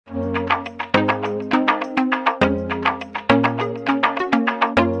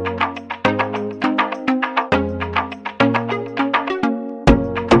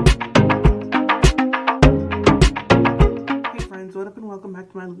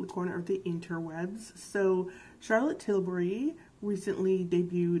lovely corner of the interwebs. So Charlotte Tilbury recently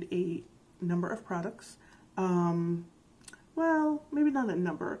debuted a number of products. Well, maybe not a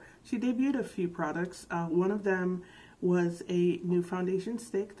number. She debuted a few products. One of them was a new foundation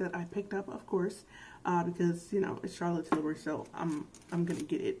stick that I picked up, of course, because, you know, it's Charlotte Tilbury, so I'm gonna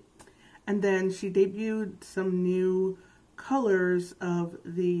get it. And then she debuted some new colors of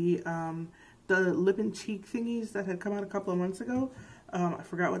the lip and cheek thingies that had come out a couple of months ago. I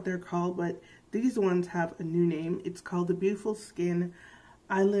forgot what they're called, but these ones have a new name. It's called the Beautiful Skin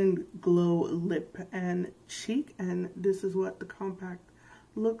Island Glow Lip and Cheek, and this is what the compact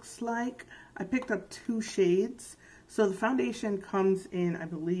looks like. I picked up 2 shades. So the foundation comes in, I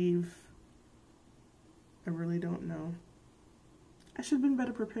believe, I really don't know. I should have been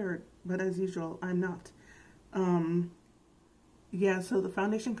better prepared, but as usual, I'm not. Yeah, so the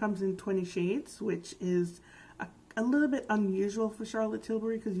foundation comes in 20 shades, which is a little bit unusual for Charlotte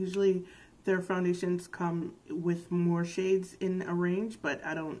Tilbury, because usually their foundations come with more shades in a range, but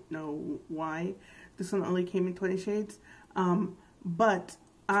I don't know why. This one only came in 20 shades. But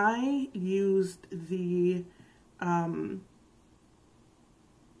I used the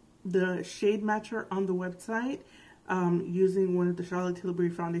shade matcher on the website using one of the Charlotte Tilbury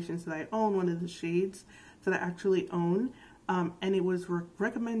foundations that I own, one of the shades that I actually own. And it was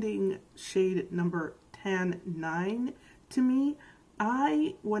recommending shade number Tan 9 to me.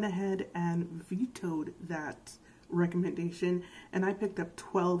 I went ahead and vetoed that recommendation, and I picked up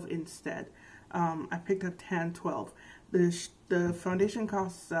 12 instead. I picked up Tan 12. The foundation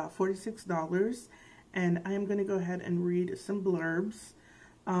costs $46, and I am going to go ahead and read some blurbs.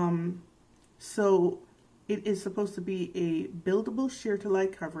 So it is supposed to be a buildable sheer to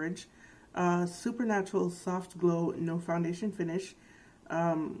light coverage, supernatural soft glow, no foundation finish,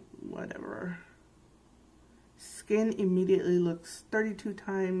 whatever. Skin immediately looks 32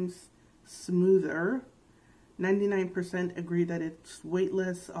 times smoother. 99% agree that it's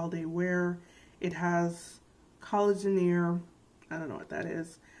weightless, all day wear. It has collagenere, I don't know what that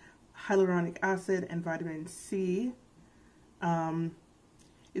is, hyaluronic acid and vitamin C.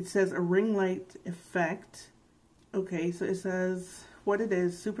 It says a ring light effect. Okay, so it says what it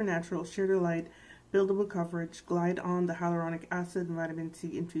is: supernatural, sheer to light, buildable coverage, glide on the hyaluronic acid and vitamin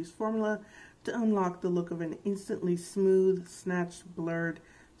C infused formula to unlock the look of an instantly smooth, snatched, blurred,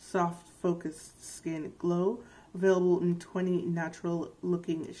 soft, focused skin glow. Available in 20 natural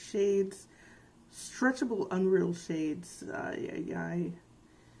looking shades. Stretchable Unreal shades.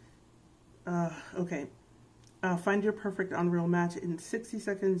 Okay. Find your perfect Unreal match in 60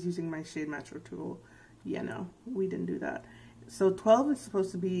 seconds using my shade matcher tool. Yeah, no, we didn't do that. So 12 is supposed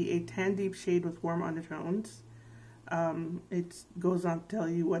to be a tan deep shade with warm undertones. It goes on to tell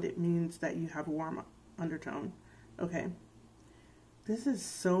you what it means that you have a warm undertone. Okay. This is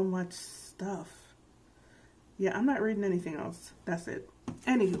so much stuff. Yeah, I'm not reading anything else. That's it.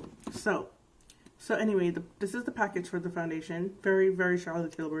 Anywho, so anyway, this is the package for the foundation. Very, very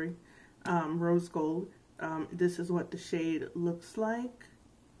Charlotte Tilbury. Rose gold. This is what the shade looks like.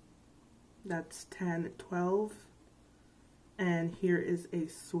 That's Tan 12. And here is a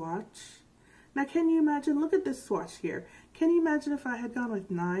swatch. Now, can you imagine? Look at this swatch here. Can you imagine if I had gone with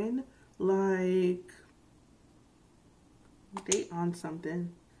 9? Like, date on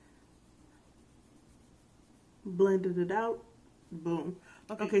something. Blended it out. Boom.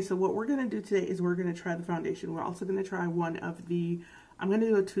 Okay, so what we're going to do today is we're going to try the foundation. We're also going to try one of the, I'm going to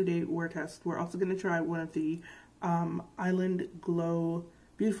do a 2-day wear test. We're also going to try one of the Island Glow,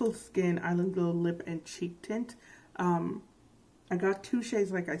 Beautiful Skin Island Glow Lip and Cheek Tint. I got 2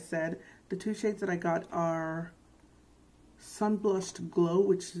 shades, like I said. The 2 shades that I got are Sun Blushed Glow,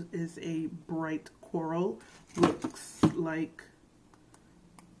 which is a bright coral. Looks like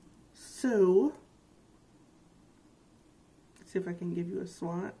so. Let's see if I can give you a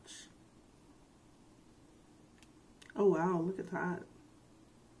swatch. Oh wow, look at that.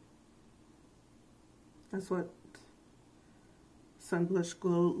 That's what Sun Blush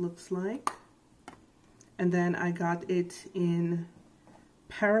Glow looks like. And then I got it in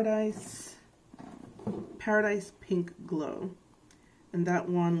Paradise Pink Glow. And that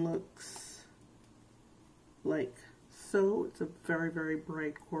one looks like so. It's a very, very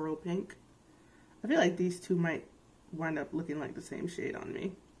bright coral pink. I feel like these two might wind up looking like the same shade on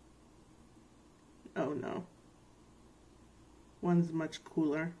me. Oh no. One's much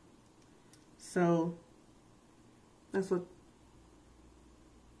cooler. So that's what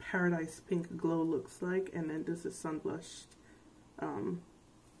Paradise Pink Glow looks like, and then this is Sun Blushed,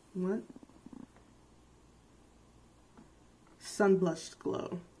 Sun Blushed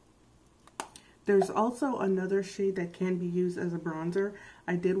Glow. There's also another shade that can be used as a bronzer.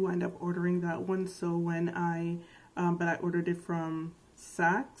 I did wind up ordering that one, so when but I ordered it from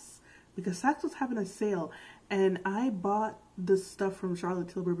Saks because Saks was having a sale, and I bought the stuff from Charlotte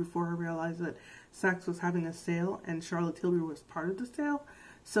Tilbury before I realized that Saks was having a sale and Charlotte Tilbury was part of the sale.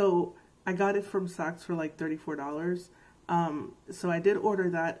 So I got it from Saks for like $34. So I did order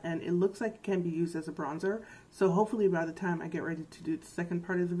that, and it looks like it can be used as a bronzer. So hopefully by the time I get ready to do the second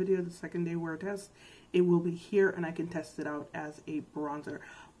part of the video, the second day wear test, it will be here and I can test it out as a bronzer.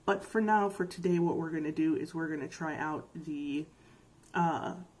 But for now, for today, what we're going to do is we're going to try out the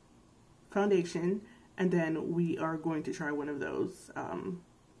foundation, and then we are going to try one of those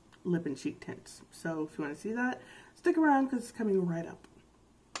lip and cheek tints. So if you want to see that, stick around because it's coming right up.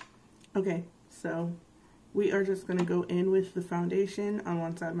 Okay, so we are just going to go in with the foundation on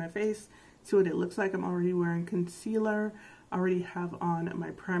one side of my face, see what it looks like. I'm already wearing concealer. I already have on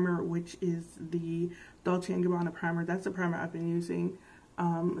my primer, which is the Dolce & Gabbana primer. That's the primer I've been using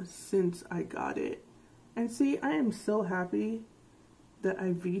since I got it. And see, I am so happy that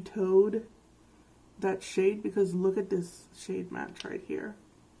I vetoed that shade, because look at this shade match right here.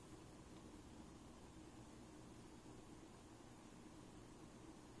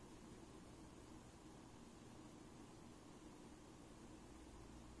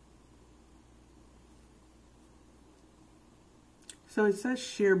 So it says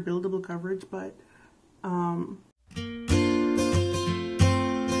sheer buildable coverage, but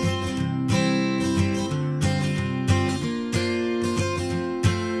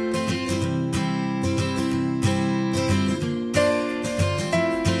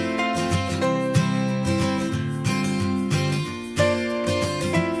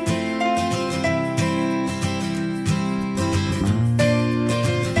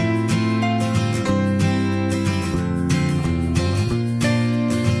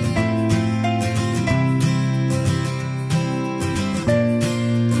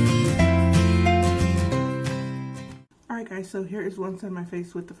so here is one side of my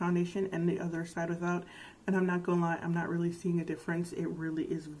face with the foundation and the other side without, and I'm not gonna lie, I'm not really seeing a difference. It really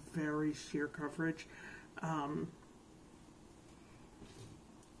is very sheer coverage.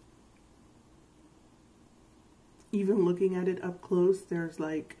 Even looking at it up close, there's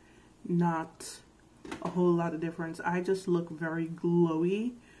like not a whole lot of difference. I just look very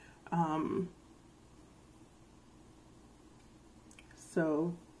glowy.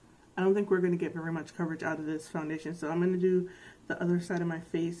 So I don't think we're going to get very much coverage out of this foundation, so I'm going to do the other side of my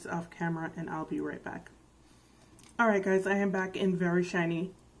face off camera, and I'll be right back. Alright guys, I am back in very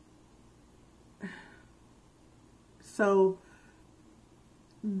shiny. So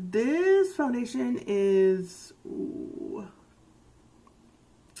this foundation is... Ooh.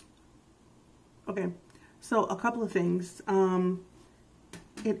 Okay, so a couple of things.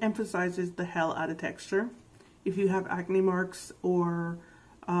 It emphasizes the hell out of texture. If you have acne marks or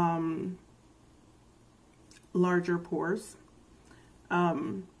larger pores,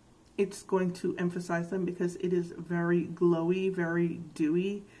 it's going to emphasize them because it is very glowy, very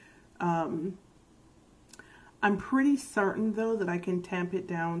dewy. I'm pretty certain though that I can tamp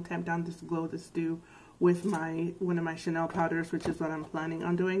down this glow, this dew with one of my Chanel powders, which is what I'm planning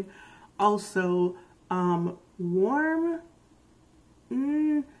on doing. Also, warm,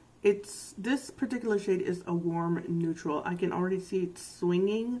 this particular shade is a warm neutral. I can already see it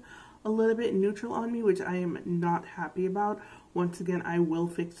swinging a little bit neutral on me, which I am not happy about. Once again, I will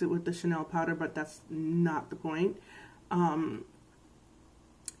fix it with the Chanel powder, but that's not the point.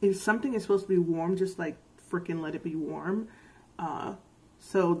 If something is supposed to be warm, just like freaking let it be warm.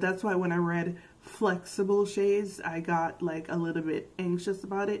 So that's why when I read flexible shades, I got like a little bit anxious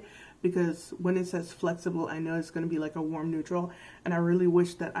about it, because when it says flexible, I know it's going to be like a warm neutral, and I really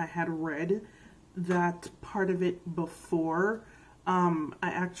wish that I had read that part of it before I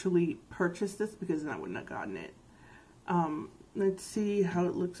actually purchased this, because then I wouldn't have gotten it. Let's see how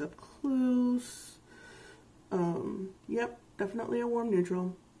it looks up close. Yep, definitely a warm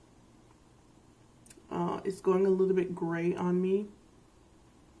neutral. It's going a little bit gray on me.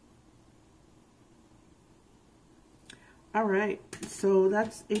 Alright, so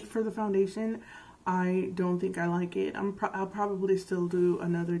that's it for the foundation. I don't think I like it. I'll probably still do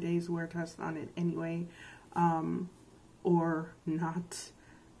another day's wear test on it anyway. Or not.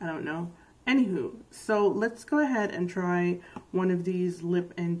 I don't know. Anywho, so let's go ahead and try one of these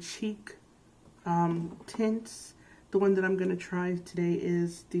lip and cheek tints. The one that I'm going to try today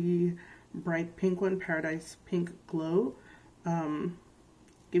is the bright pink one, Paradise Pink Glow.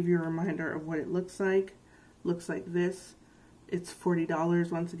 Give you a reminder of what it looks like. Looks like this. It's $40.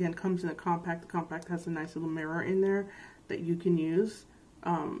 Once again, comes in a compact. The compact has a nice little mirror in there that you can use.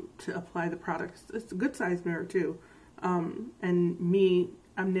 to apply the product. It's a good size mirror too. And me,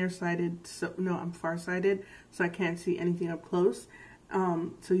 I'm nearsighted, so no, I'm farsighted, so I can't see anything up close.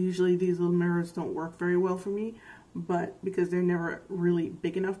 So usually these little mirrors don't work very well for me, but because they're never really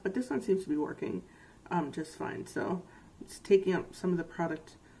big enough. But this one seems to be working just fine. So it's taking up some of the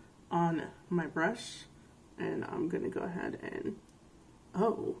product on my brush, and I'm gonna go ahead and,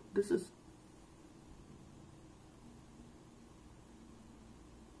 oh, this is,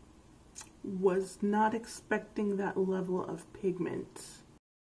 was not expecting that level of pigment.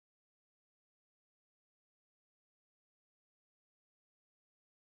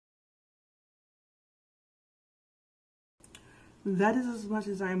 That is as much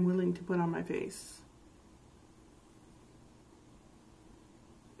as I'm willing to put on my face.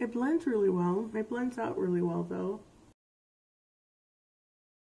 It blends really well. It blends out really well though.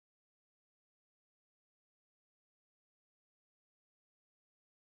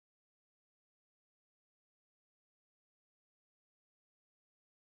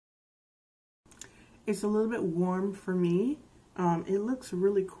 It's a little bit warm for me. It looks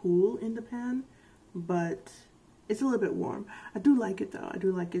really cool in the pan, but it's a little bit warm. I do like it though. I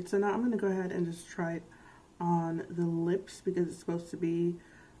do like it. So now I'm going to go ahead and just try it on the lips because it's supposed to be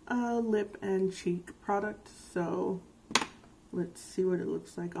a lip and cheek product. So let's see what it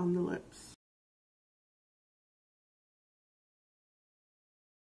looks like on the lips.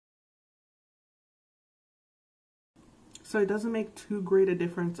 So it doesn't make too great a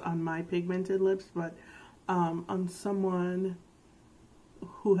difference on my pigmented lips, but on someone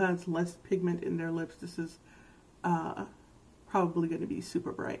who has less pigment in their lips, this is probably going to be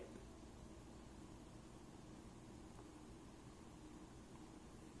super bright.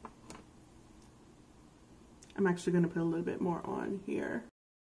 I'm actually going to put a little bit more on here.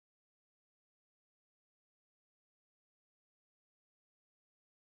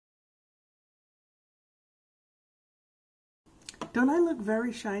 Don't I look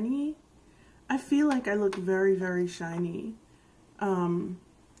very shiny? I feel like I look very, very shiny. And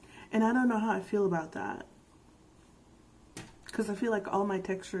I don't know how I feel about that. Because I feel like all my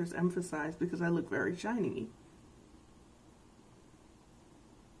texture is emphasized because I look very shiny.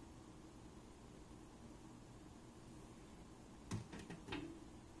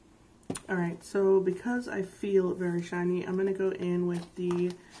 Alright, so because I feel very shiny, I'm going to go in with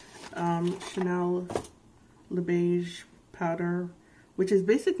the Chanel Le Beige powder, which is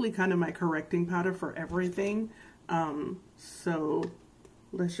basically kind of my correcting powder for everything. So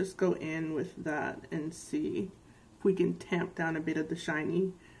let's just go in with that and see if we can tamp down a bit of the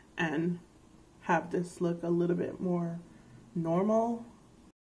shiny and have this look a little bit more normal.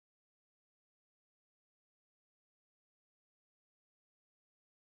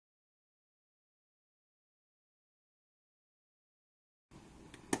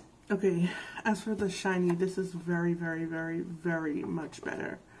 Okay, as for the shiny, this is very, very, very, very much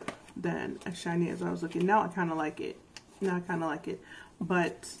better than as shiny as I was looking. Now I kind of like it. Now I kind of like it.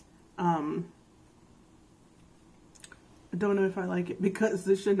 But, I don't know if I like it because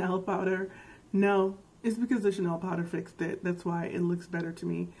the Chanel powder. No, it's because the Chanel powder fixed it. That's why it looks better to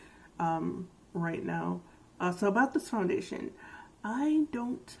me right now. So about this foundation, I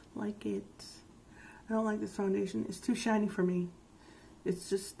don't like it. I don't like this foundation. It's too shiny for me.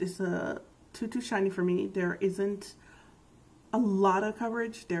 It's just, it's too shiny for me. There isn't a lot of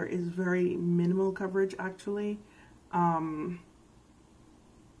coverage. There is very minimal coverage actually.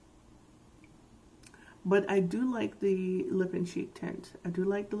 But I do like the lip and cheek tint. I do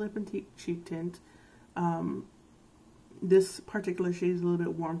like the lip and cheek tint. This particular shade is a little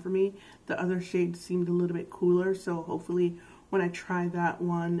bit warm for me. The other shade seemed a little bit cooler, so hopefully when I try that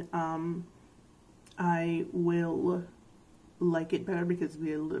one, I will like it better because it'll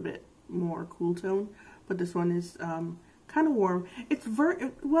be a little bit more cool tone. But this one is kind of warm. It's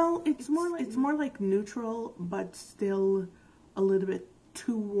it's more like neutral, but still a little bit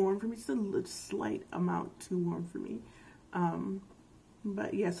too warm for me. Just a slight amount too warm for me.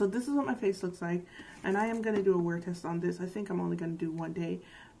 But yeah, so this is what my face looks like, and I am gonna do a wear test on this. I think I'm only gonna do one day.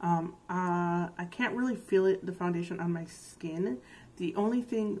 I can't really feel the foundation on my skin. The only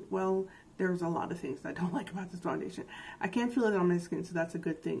thing, well, there's a lot of things I don't like about this foundation. I can't feel it on my skin, so that's a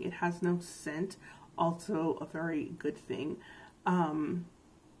good thing. It has no scent, also a very good thing.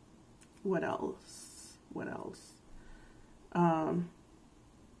 What else? What else?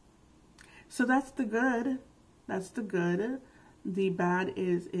 So that's the good. That's the good. The bad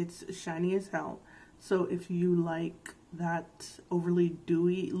is it's shiny as hell. So if you like that overly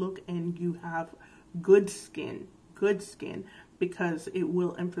dewy look and you have good skin, because it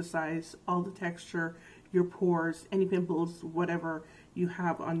will emphasize all the texture, your pores, any pimples, whatever you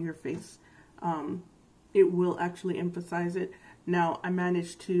have on your face. It will actually emphasize it. Now, I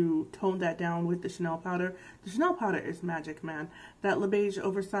managed to tone that down with the Chanel powder. The Chanel powder is magic, man. That Beiges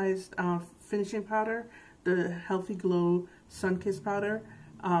oversized finishing powder, the Healthy Glow Sun-Kissed powder,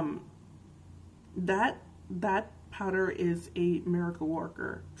 that powder is a miracle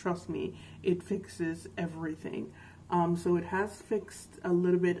worker. Trust me, it fixes everything. So it has fixed a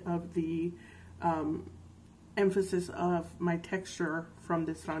little bit of the emphasis of my texture from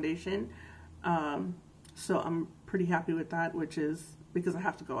this foundation. So I'm pretty happy with that, which is because I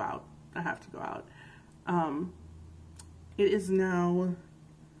have to go out. I have to go out. It is now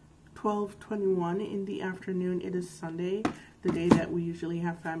 12:21 in the afternoon. It is Sunday, the day that we usually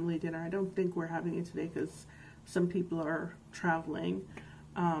have family dinner. I don't think we're having it today because some people are traveling.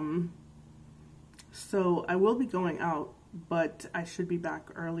 So I will be going out, but I should be back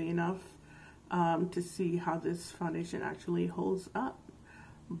early enough to see how this foundation actually holds up.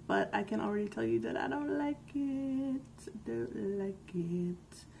 But I can already tell you that I don't like it. Don't like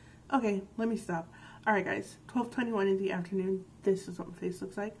it. Okay, let me stop. Alright guys, 12:21 in the afternoon. This is what my face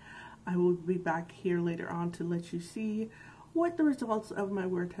looks like. I will be back here later on to let you see what the results of my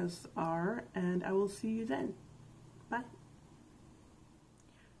wear tests are, and I will see you then. Bye.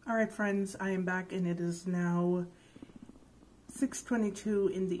 Alright friends, I am back and it is now 6:22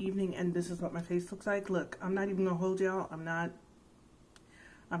 in the evening, and this is what my face looks like. Look, I'm not even gonna hold y'all. I'm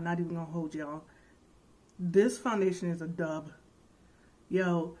not even gonna hold y'all. This foundation is a dub.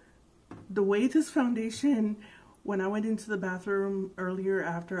 Yo, the way this foundation, when I went into the bathroom earlier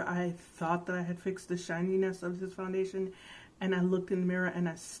after I thought that I had fixed the shininess of this foundation, and I looked in the mirror and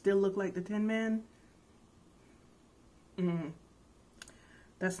I still look like the Tin Man.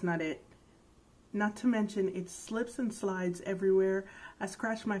 That's not it. Not to mention, it slips and slides everywhere. I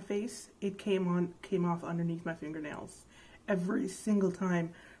scratched my face, it came off underneath my fingernails. Every single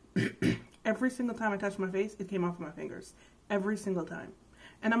time. Every single time I touched my face, it came off my fingers. Every single time.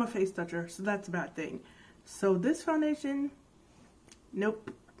 And I'm a face toucher, so that's a bad thing. So this foundation,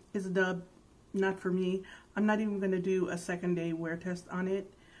 nope, is a dub. Not for me. I'm not even going to do a second day wear test on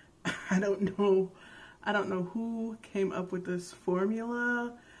it. I don't know who came up with this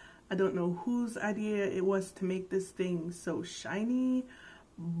formula. I don't know whose idea it was to make this thing so shiny.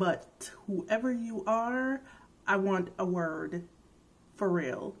 But whoever you are, I want a word. For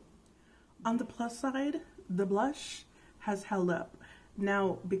real. On the plus side, the blush has held up.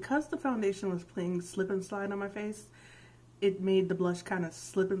 Now, because the foundation was playing slip and slide on my face, it made the blush kind of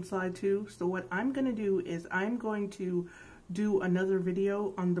slip and slide too. So what I'm going to do is I'm going to do another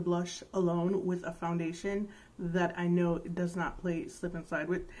video on the blush alone with a foundation that I know does not play slip and slide.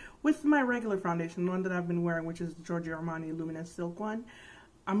 With my regular foundation, the one that I've been wearing, which is the Giorgio Armani Luminous Silk one,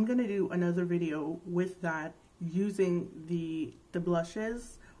 I'm going to do another video with that using the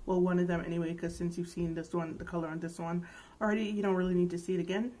blushes. Well, one of them anyway, because since you've seen this one, the color on this one already, you don't really need to see it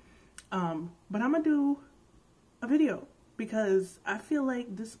again. But I'm gonna do a video because I feel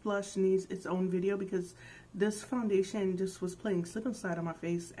like this blush needs its own video, because this foundation just was playing slip and slide on my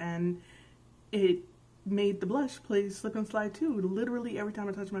face, and it made the blush play slip and slide too. Literally every time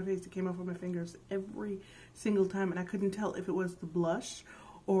I touched my face, it came off of my fingers every single time, and I couldn't tell if it was the blush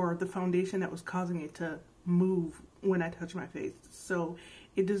or the foundation that was causing it to move when I touch my face. So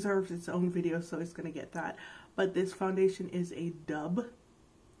it deserves its own video, so it's gonna get that. But this foundation is a dub.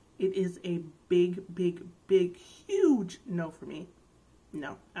 It is a big, huge no for me.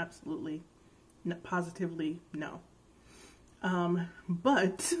 No, absolutely, no, positively no.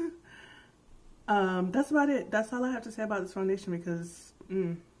 But that's about it. That's all I have to say about this foundation, because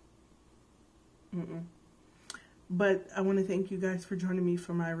But I want to thank you guys for joining me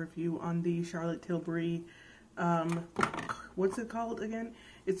for my review on the Charlotte Tilbury, what's it called again?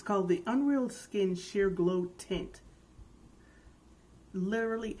 It's called the Unreal Skin Sheer Glow Tint.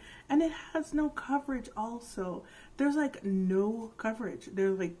 Literally. And it has no coverage also. There's like no coverage.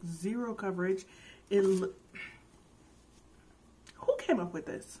 There's like zero coverage. Who came up with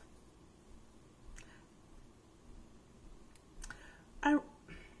this?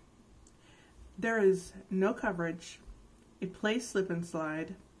 There is no coverage. It plays slip and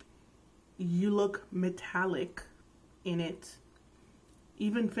slide. You look metallic in it.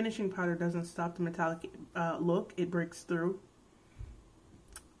 Even finishing powder doesn't stop the metallic look. It breaks through.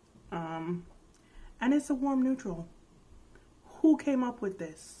 And it's a warm neutral. Who came up with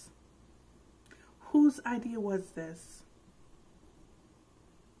this? Whose idea was this?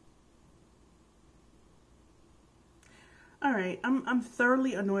 Alright, I'm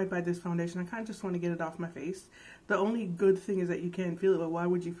thoroughly annoyed by this foundation. I kind of just want to get it off my face. The only good thing is that you can't feel it, but why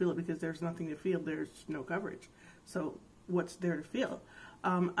would you feel it? Because there's nothing to feel. There's no coverage. So, what's there to feel.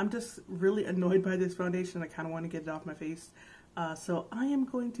 I'm just really annoyed by this foundation. I kind of want to get it off my face. So I am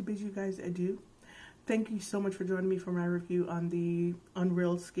going to bid you guys adieu. Thank you so much for joining me for my review on the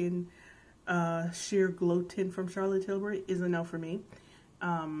Unreal Skin Sheer Glow Tint from Charlotte Tilbury. Is a no for me.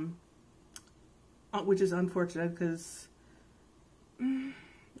 Which is unfortunate because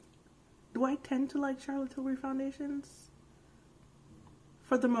do I tend to like Charlotte Tilbury foundations?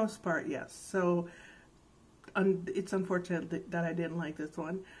 For the most part, yes. So it's unfortunate that I didn't like this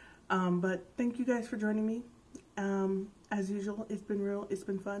one. But thank you guys for joining me. As usual, it's been real, it's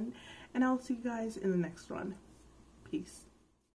been fun, and I'll see you guys in the next one. Peace.